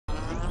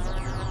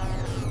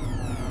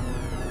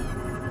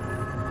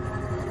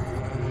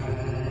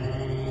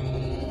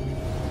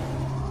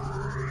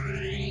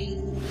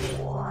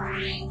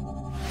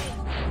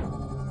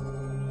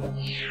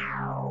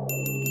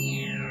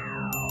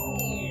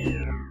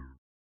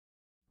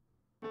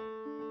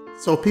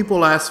So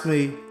people ask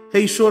me,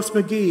 hey Shorts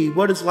McGee,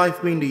 what does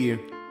life mean to you?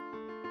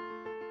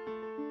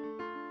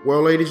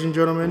 Well, ladies and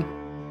gentlemen,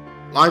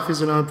 life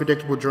is an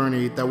unpredictable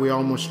journey that we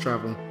all must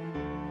travel.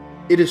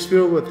 It is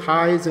filled with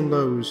highs and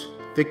lows,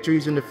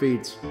 victories and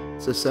defeats,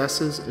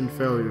 successes and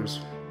failures.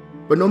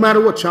 But no matter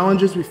what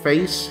challenges we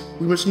face,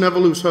 we must never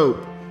lose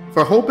hope.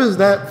 For hope is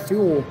that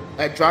fuel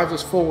that drives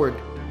us forward,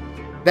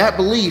 that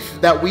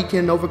belief that we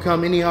can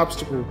overcome any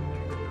obstacle.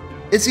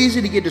 It's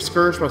easy to get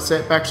discouraged by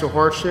setbacks or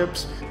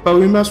hardships, but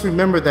we must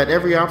remember that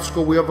every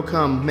obstacle we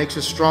overcome makes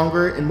us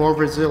stronger and more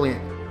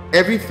resilient.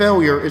 Every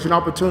failure is an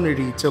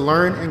opportunity to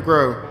learn and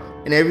grow,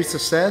 and every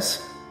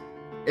success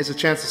is a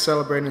chance to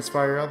celebrate and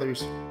inspire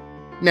others.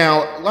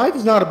 Now, life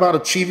is not about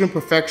achieving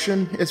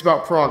perfection, it's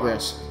about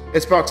progress.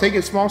 It's about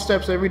taking small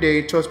steps every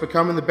day towards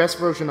becoming the best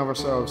version of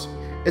ourselves.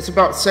 It's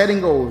about setting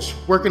goals,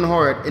 working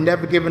hard, and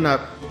never giving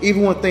up,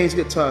 even when things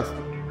get tough.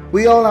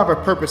 We all have a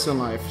purpose in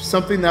life,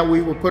 something that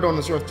we were put on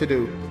this earth to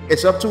do.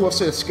 It's up to us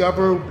to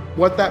discover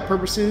what that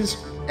purpose is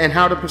and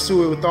how to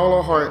pursue it with all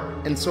our heart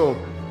and soul.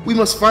 We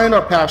must find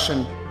our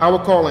passion, our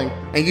calling,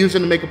 and use it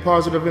to make a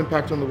positive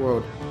impact on the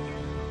world.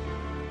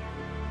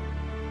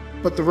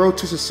 But the road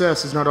to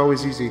success is not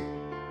always easy.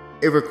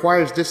 It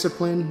requires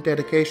discipline,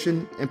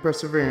 dedication, and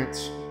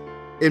perseverance.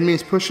 It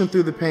means pushing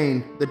through the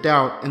pain, the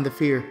doubt, and the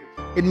fear.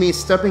 It means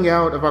stepping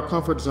out of our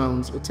comfort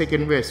zones and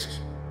taking risks.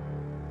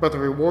 But the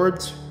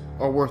rewards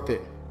are worth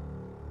it.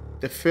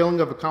 The feeling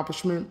of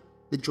accomplishment,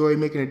 the joy of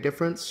making a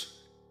difference,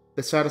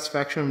 the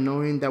satisfaction of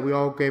knowing that we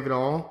all gave it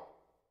all,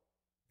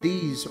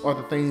 these are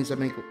the things that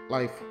make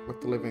life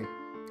worth living.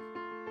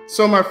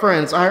 So my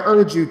friends, I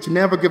urge you to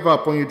never give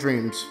up on your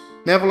dreams.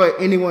 Never let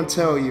anyone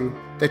tell you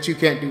that you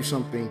can't do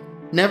something.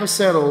 Never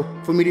settle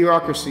for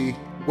mediocrity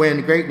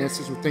when greatness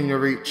is within your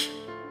reach.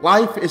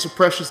 Life is a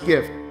precious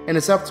gift, and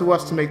it's up to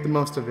us to make the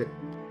most of it.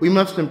 We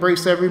must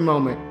embrace every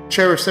moment,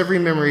 cherish every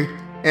memory,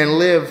 and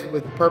live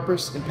with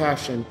purpose and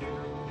passion.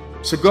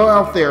 So go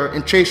out there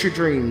and chase your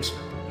dreams.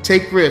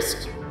 Take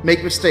risks,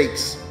 make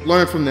mistakes,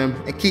 learn from them,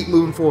 and keep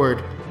moving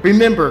forward.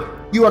 Remember,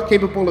 you are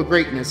capable of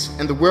greatness,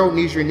 and the world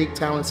needs your unique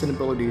talents and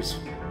abilities.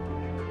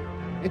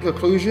 In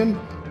conclusion,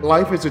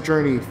 life is a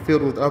journey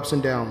filled with ups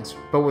and downs,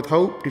 but with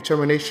hope,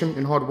 determination,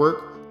 and hard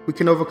work, we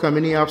can overcome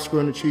any obstacle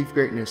and achieve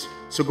greatness.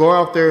 So go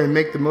out there and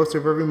make the most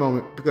of every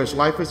moment, because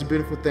life is a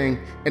beautiful thing,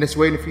 and it's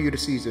waiting for you to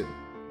seize it.